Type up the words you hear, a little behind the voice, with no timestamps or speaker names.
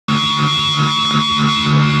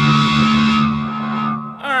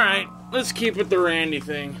Alright, let's keep it the Randy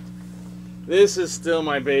thing. This is still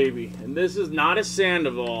my baby. And this is not a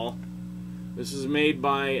Sandoval. This is made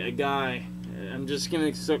by a guy. I'm just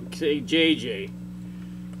going to say JJ.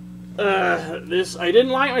 I didn't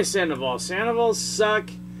like my Sandoval. Sandovals suck.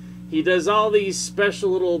 He does all these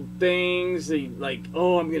special little things. He, like,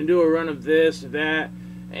 oh, I'm going to do a run of this or that.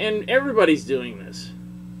 And everybody's doing this.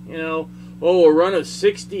 You know, oh, a run of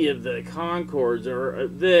 60 of the Concords, or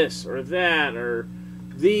this, or that, or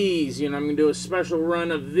these. You know, I'm going to do a special run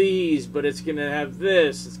of these, but it's going to have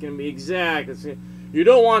this. It's going to be exact. You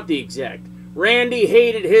don't want the exact. Randy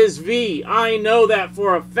hated his V. I know that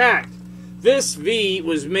for a fact. This V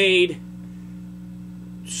was made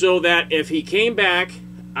so that if he came back,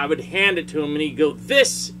 I would hand it to him and he'd go,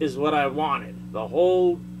 this is what I wanted the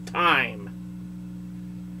whole time.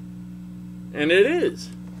 And it is.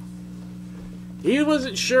 He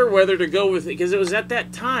wasn't sure whether to go with it, because it was at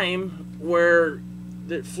that time where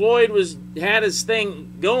Floyd had his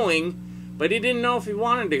thing going, but he didn't know if he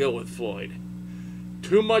wanted to go with Floyd.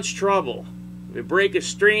 Too much trouble. If you break a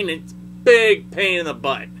string, it's big pain in the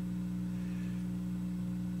butt.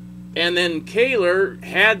 And then Kaler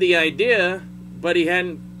had the idea, but he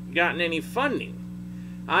hadn't gotten any funding.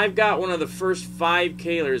 I've got one of the first 5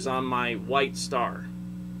 Kalers on my White Star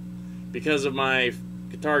because of my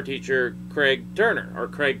guitar teacher, Craig Turner, or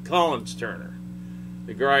Craig Collins Turner.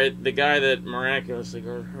 The guy that miraculously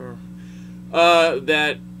got her.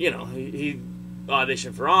 That, you know, he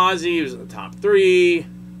auditioned for Ozzy, he was in the top 3,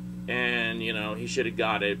 and, you know, he should have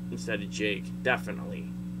got it instead of Jake. Definitely.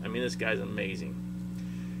 I mean, this guy's amazing.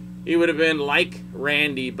 He would have been like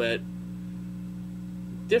Randy, but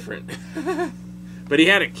different. But he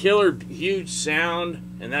had a killer, huge sound,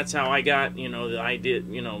 and that's how I got, you know,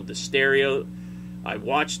 the stereo. I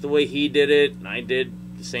watched the way he did it, and I did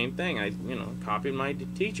the same thing. I, you know, copied my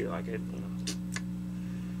teacher. Like I, you know.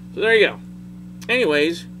 So there you go.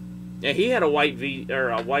 Anyways, yeah, he had a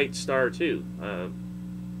white Star too.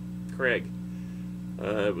 Craig.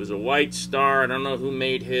 It was a White Star. I don't know who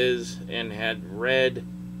made his, and had red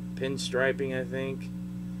pinstriping, I think.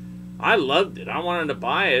 I loved it. I wanted to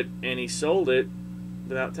buy it, and he sold it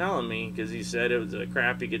without telling me, because he said it was a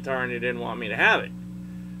crappy guitar and he didn't want me to have it.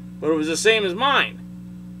 But it was the same as mine.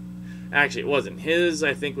 Actually, it wasn't. His,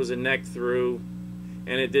 I think, was a neck through,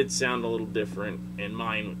 and it did sound a little different, and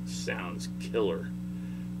mine sounds killer.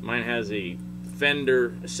 Mine has a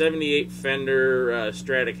Fender, a 78 Fender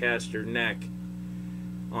Stratocaster neck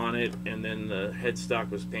on it, and then the headstock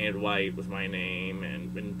was painted white with my name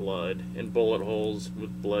and blood, and bullet holes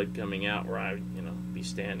with blood coming out where I would, you know, be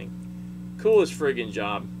standing. Coolest friggin'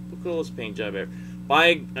 job. The coolest paint job ever.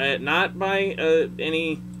 Not by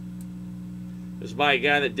any... It was by a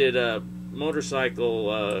guy that did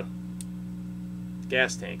motorcycle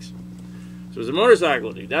gas tanks. So it was a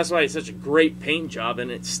motorcycle dude. That's why it's such a great paint job, and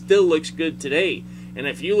it still looks good today. And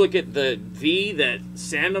if you look at the V that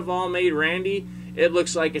Sandoval made Randy, it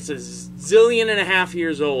looks like it's a zillion and a half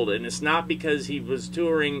years old, and it's not because he was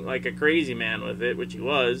touring like a crazy man with it, which he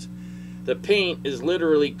was. The paint is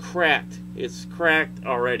literally cracked. It's cracked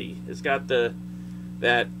already. It's got that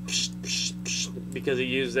because he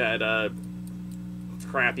used that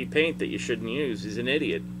crappy paint that you shouldn't use. He's an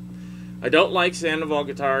idiot. I don't like Sandoval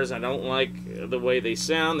guitars. I don't like the way they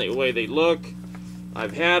sound, the way they look.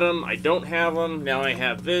 I've had them. I don't have them. Now I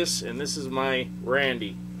have this, and this is my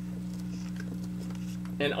Randy.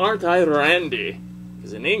 And aren't I Randy?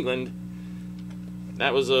 Because in England,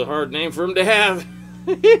 that was a hard name for him to have.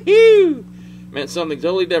 Meant something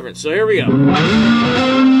totally different. So here we go.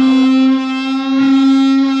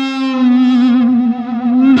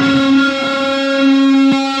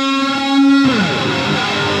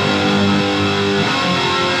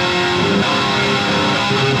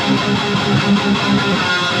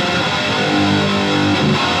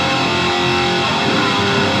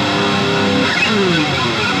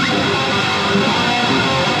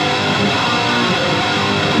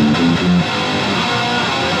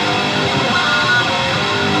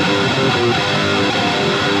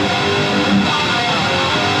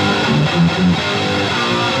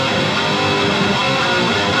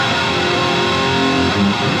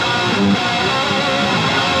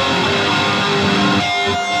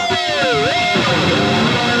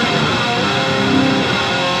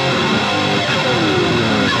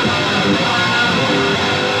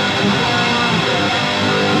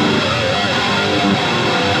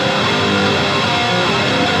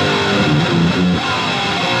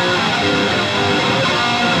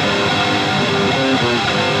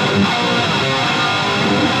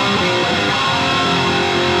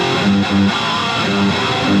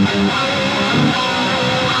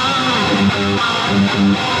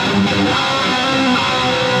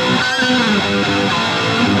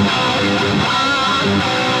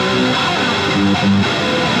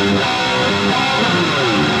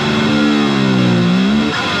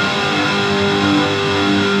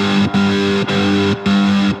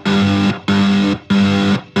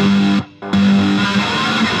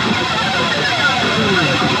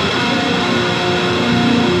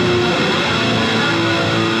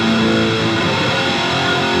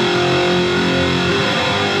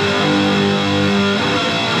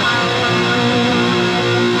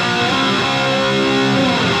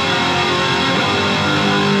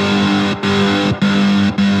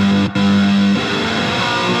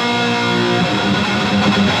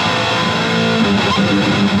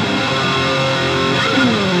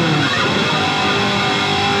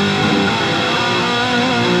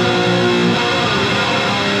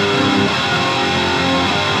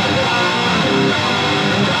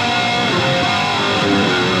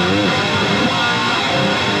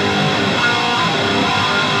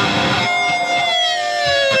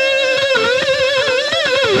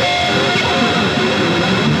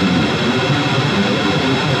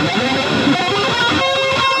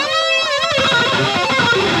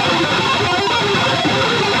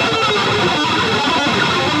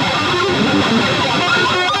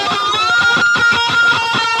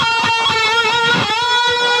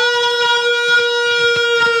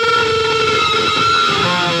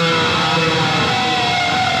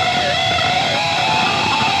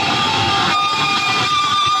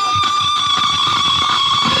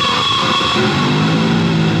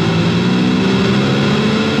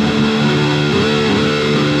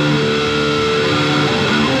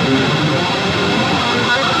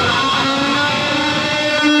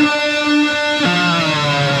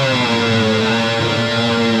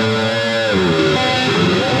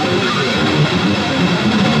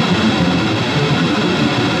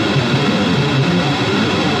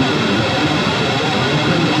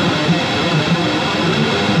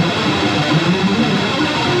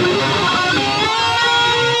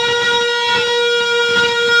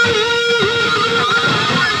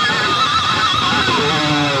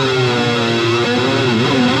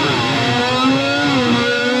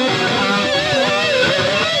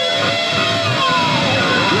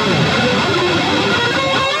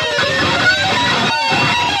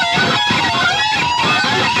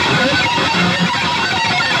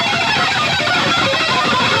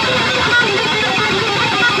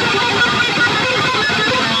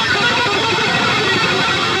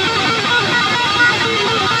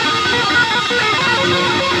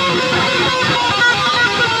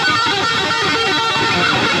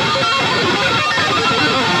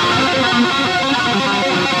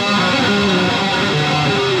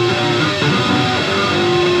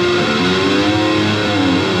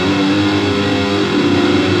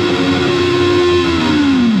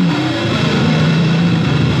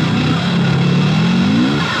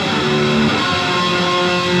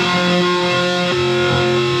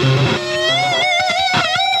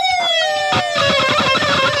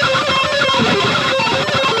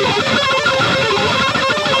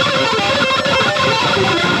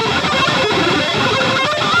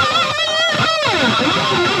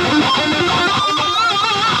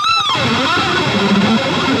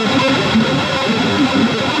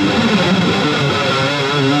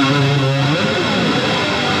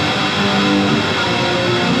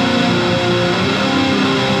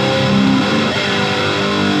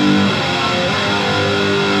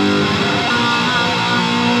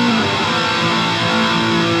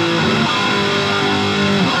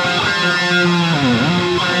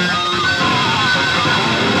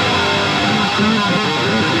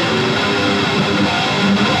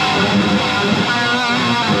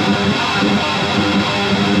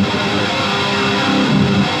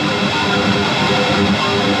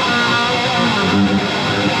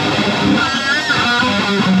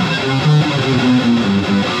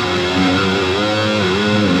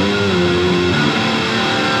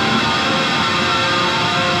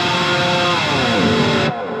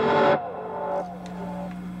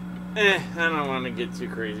 I don't want to get too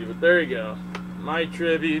crazy, but there you go. My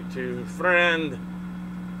tribute to friend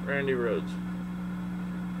Randy Rhoads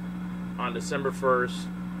on December 1st,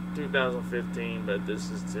 2015, but this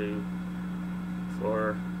is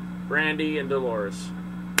for Randy and Dolores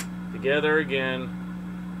together again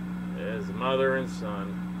as mother and son.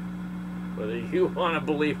 Whether you want to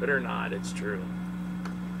believe it or not, it's true.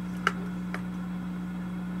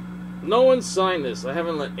 No one signed this. I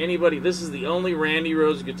haven't let anybody. This is the only Randy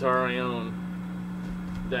Rhoads guitar I own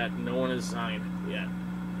that no one has signed yet.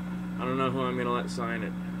 I don't know who I'm going to let sign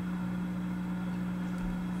it.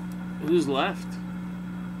 Who's left?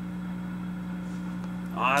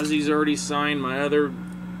 Ozzy's already signed my other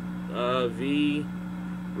V.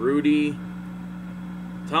 Rudy.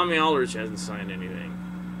 Tommy Aldrich hasn't signed anything.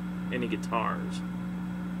 Any guitars.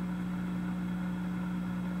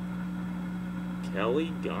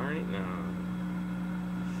 Kelly Garney? No.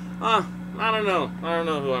 I don't know. I don't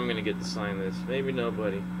know who I'm going to get to sign this. Maybe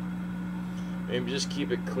nobody. Maybe just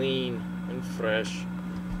keep it clean and fresh.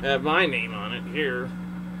 Have my name on it here.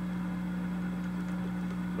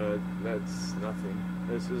 But that's nothing.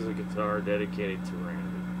 This is a guitar dedicated to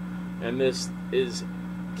Randy. And this is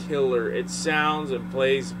killer. It sounds and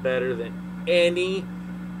plays better than any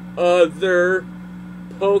other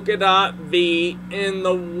polka dot V in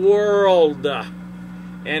the world.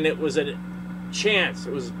 And it was a chance.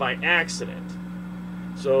 It was by accident.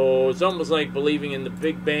 So it's almost like believing in the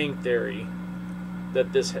Big Bang Theory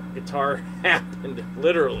that this guitar happened,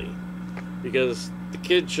 literally. Because the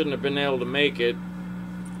kid shouldn't have been able to make it.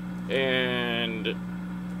 And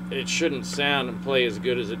it shouldn't sound and play as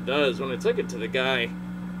good as it does. When I took it to the guy,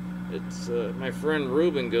 it's my friend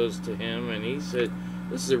Ruben goes to him, and he said,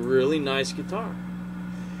 "This is a really nice guitar."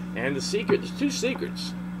 And the secret, there's two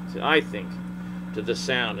secrets, I think, to the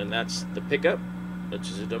sound, and that's the pickup, which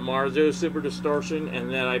is a DiMarzio Super Distortion, and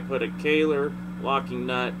then I put a Kahler locking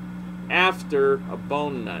nut after a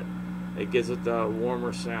bone nut. It gives it the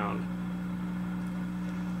warmer sound.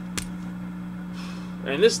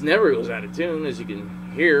 And this never goes out of tune, as you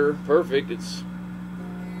can hear. Perfect. It's,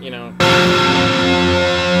 you know.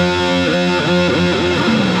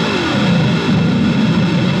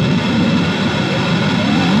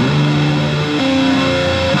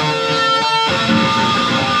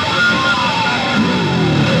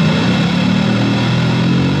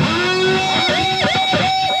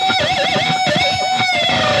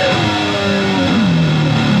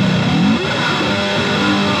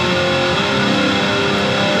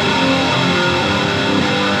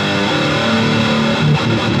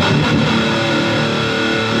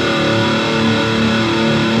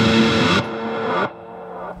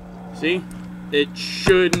 See? It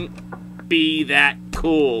shouldn't be that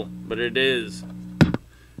cool, but it is.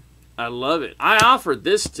 I love it. I offered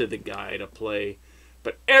this to the guy to play,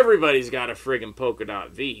 but everybody's got a friggin' polka dot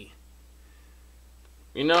V.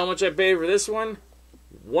 You know how much I paid for this one?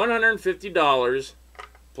 $150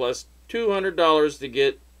 plus $200 to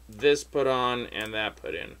get this put on and that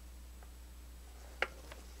put in.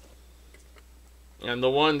 And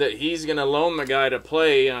the one that he's going to loan the guy to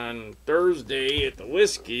play on Thursday at the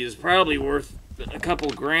Whiskey is probably worth a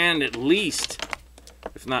couple grand at least,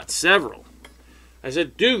 if not several. I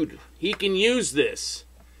said, dude, he can use this.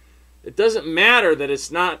 It doesn't matter that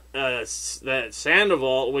it's not that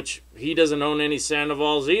Sandoval, which he doesn't own any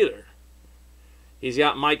Sandovals either. He's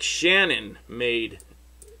got Mike Shannon made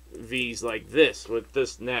V's like this with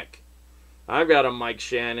this neck. I've got a Mike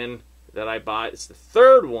Shannon that I bought. It's the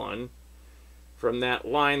third one from that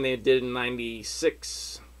line they did in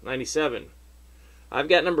 96, 97. I've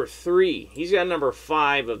got number 3. He's got number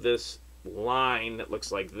 5 of this line that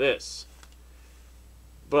looks like this.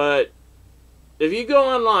 But if you go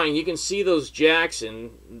online, you can see those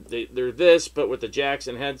Jackson. They're this, but with the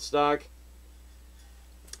Jackson headstock.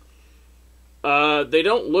 They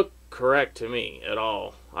don't look correct to me at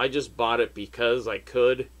all. I just bought it because I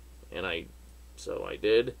could, and so I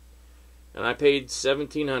did. And I paid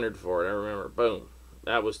 $1,700 for it, I remember. Boom.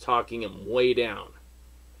 That was talking him way down.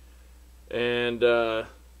 And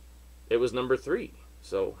it was number 3.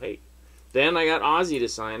 So, hey. Then I got Ozzy to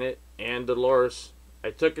sign it, and Dolores. I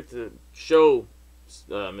took it to show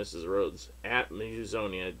Mrs. Rhoads at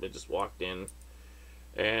Musonia. I just walked in,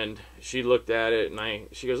 and she looked at it, and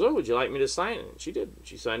she goes, "Oh, would you like me to sign it?" And she did.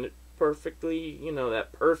 She signed it perfectly, you know,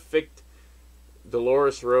 that perfect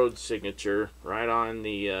Dolores Rhoads signature right on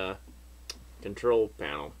the control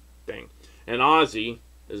panel thing. And Ozzy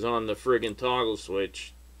is on the friggin' toggle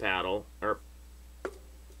switch paddle, or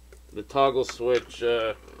the toggle switch,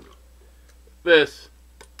 this.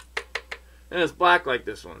 And it's black like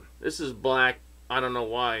this one. This is black. I don't know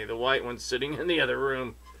why. The white one's sitting in the other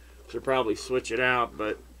room. Should probably switch it out,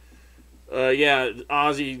 but yeah,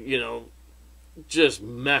 Ozzy, you know, just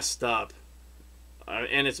messed up.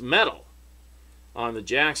 And it's metal on the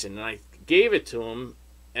Jackson. And I gave it to him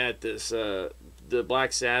at this the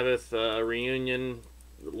Black Sabbath reunion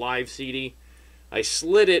live CD. I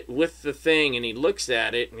slid it with the thing, and he looks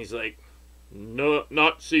at it, and he's like, "No,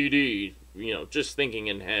 not CD." You know, just thinking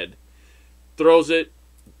in head. Throws it,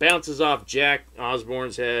 bounces off Jack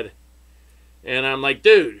Osborne's head, and I'm like,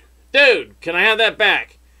 dude, can I have that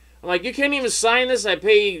back? I'm like, you can't even sign this? I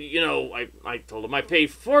paid, you know, I told him I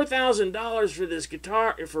paid $4,000 for this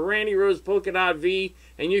guitar, for Randy Rhoads Polka Dot V,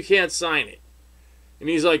 and you can't sign it. And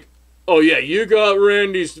he's like, oh yeah, you got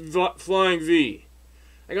Randy's Flying V.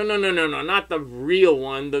 I go, no, not the real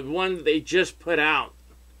one, the one that they just put out.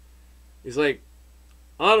 He's like,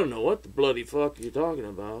 I don't know what the bloody fuck you're talking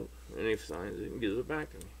about. And he signs it and gives it back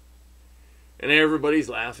to me. And everybody's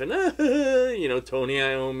laughing. You know, Tony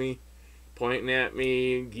Iommi pointing at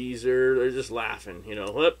me, Geezer, they're just laughing. You know,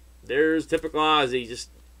 whoop, there's typical Ozzy, just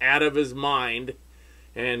out of his mind.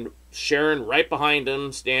 And Sharon right behind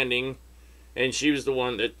him, standing. And she was the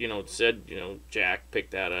one that, you know, said, you know, Jack,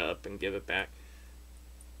 pick that up and give it back.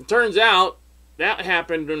 It turns out that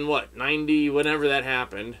happened in what, 90, whenever that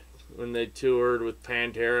happened, when they toured with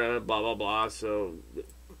Pantera, blah, blah, blah. So it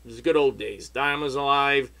was good old days. Diamond was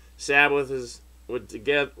alive. Sabbath was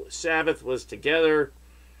together.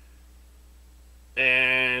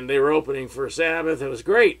 And they were opening for Sabbath. It was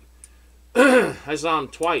great. I saw them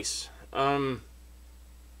twice. But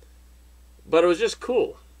it was just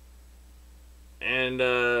cool. And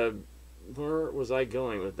where was I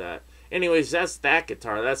going with that? Anyways, that's that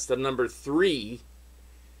guitar. That's the number 3.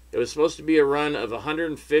 It was supposed to be a run of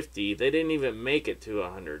 150. They didn't even make it to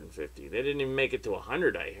 150. They didn't even make it to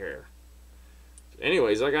 100, I hear.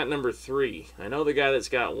 Anyways, I got number 3. I know the guy that's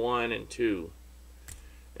got 1 and 2.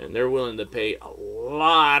 And they're willing to pay a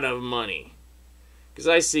lot of money. Because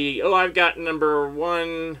I see, oh, I've got number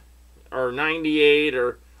 1 or 98,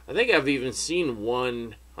 or I think I've even seen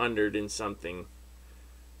 100 and something.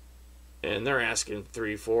 And they're asking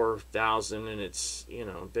 3,000-4,000, and it's, you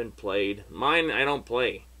know, been played. Mine, I don't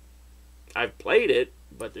play. I've played it,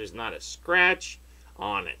 but there's not a scratch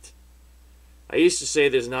on it. I used to say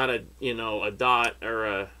there's not a, you know, a dot, or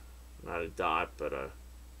a, not a dot, but a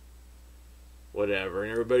whatever.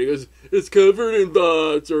 And everybody goes, it's covered in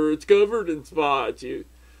dots, or it's covered in spots. You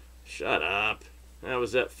shut up. That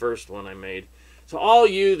was that first one I made. So all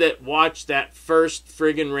you that watched that first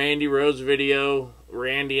friggin' Randy Rhoads video,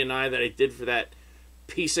 Randy and I, that I did for that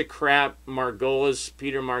piece of crap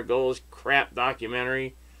Peter Margola's crap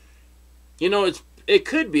documentary, you know, it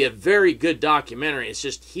could be a very good documentary. It's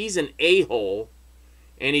just he's an a-hole,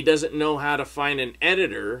 and he doesn't know how to find an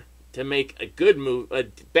editor to make a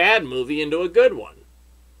bad movie into a good one.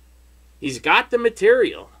 He's got the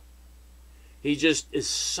material. He just is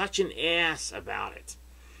such an ass about it.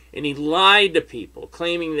 And he lied to people,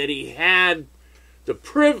 claiming that he had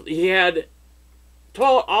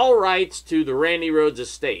all rights to the Randy Rhoads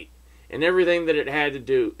estate and everything that it had to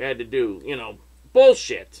do, you know,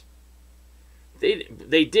 bullshit.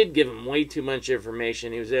 They did give him way too much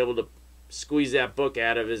information. He was able to squeeze that book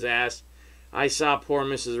out of his ass. I saw poor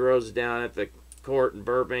Mrs. Rhoads down at the court in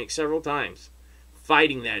Burbank several times,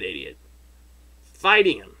 fighting that idiot.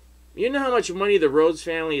 Fighting him. You know how much money the Rhoads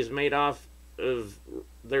family has made off of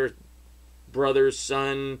their brother's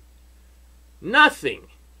son? Nothing.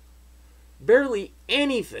 Barely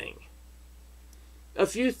anything. A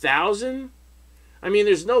few thousand? I mean,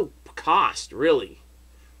 there's no cost, really.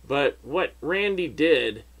 But what Randy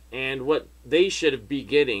did, and what they should be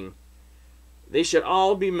getting, they should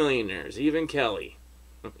all be millionaires, even Kelly.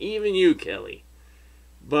 Even you, Kelly.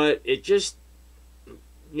 But it just,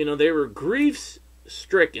 you know, they were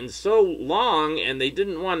grief-stricken so long, and they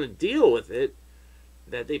didn't want to deal with it,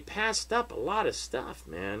 that they passed up a lot of stuff,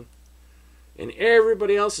 man. And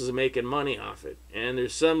everybody else is making money off it. And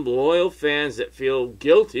there's some loyal fans that feel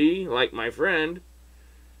guilty, like my friend,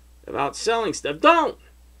 about selling stuff. Don't!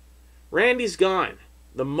 Randy's gone.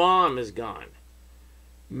 The mom is gone.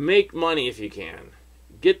 Make money if you can.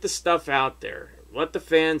 Get the stuff out there. Let the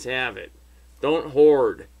fans have it. Don't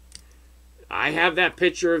hoard. I have that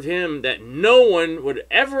picture of him that no one would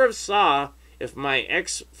ever have saw if my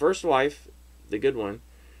ex-first wife, the good one,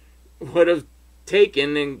 would have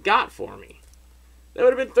taken and got for me. That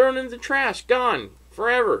would have been thrown in the trash, gone,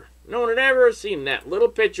 forever. No one would ever have seen that little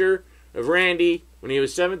picture of Randy when he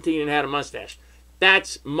was 17 and had a mustache.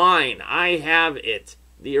 That's mine. I have it.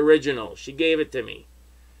 The original. She gave it to me.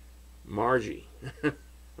 Margie. I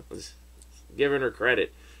was giving her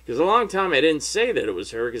credit. Because a long time I didn't say that it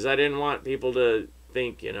was her because I didn't want people to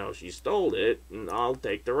think, you know, she stole it and I'll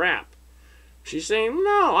take the rap. She's saying,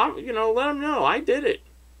 no, let them know. I did it.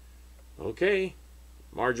 Okay.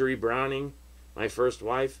 Marjorie Browning, my first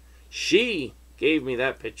wife, she gave me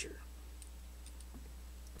that picture.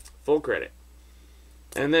 Full credit.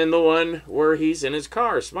 And then the one where he's in his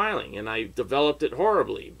car smiling, and I developed it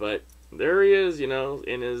horribly, but there he is, you know,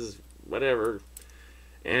 in his whatever.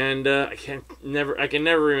 And I can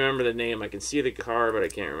never remember the name. I can see the car, but I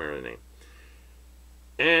can't remember the name.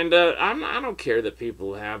 And I don't care that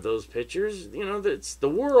people have those pictures. You know, it's the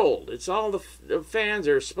world. It's all the fans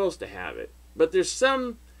are supposed to have it. But there's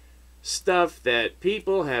some stuff that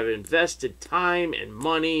people have invested time and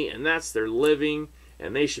money, and that's their living,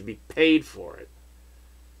 and they should be paid for it.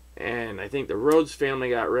 And I think the Rhoads family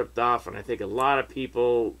got ripped off, and I think a lot of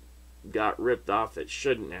people got ripped off that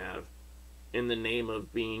shouldn't have, in the name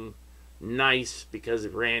of being nice because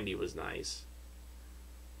Randy was nice.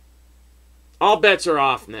 All bets are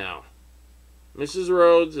off now. Mrs.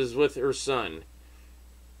 Rhoads is with her son.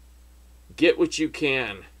 Get what you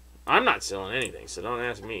can. I'm not selling anything, so don't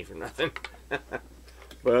ask me for nothing.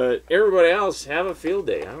 But everybody else, have a field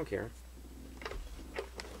day. I don't care.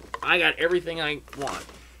 I got everything I want.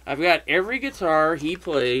 I've got every guitar he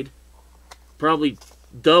played, probably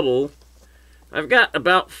double. I've got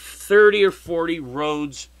about 30 or 40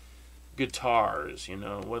 Rhoads guitars, you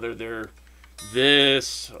know, whether they're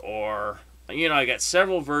this or, you know, I got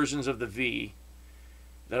several versions of the V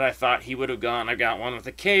that I thought he would have gone. I've got one with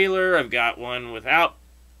a Kaler, I've got one without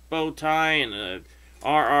bow tie and a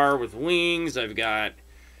RR with wings, I've got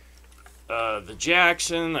the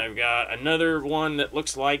Jackson, I've got another one that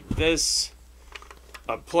looks like this,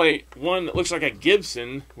 one that looks like a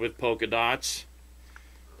Gibson with polka dots,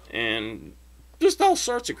 and just all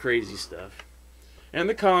sorts of crazy stuff. And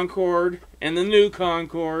the Concord, and the new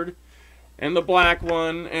Concord, and the black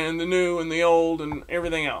one, and the new and the old, and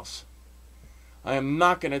everything else. I am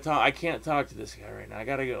not going to talk. I can't talk to this guy right now. I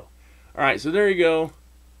got to go. All right, so there you go.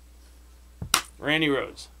 Randy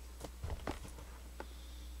Rhoads.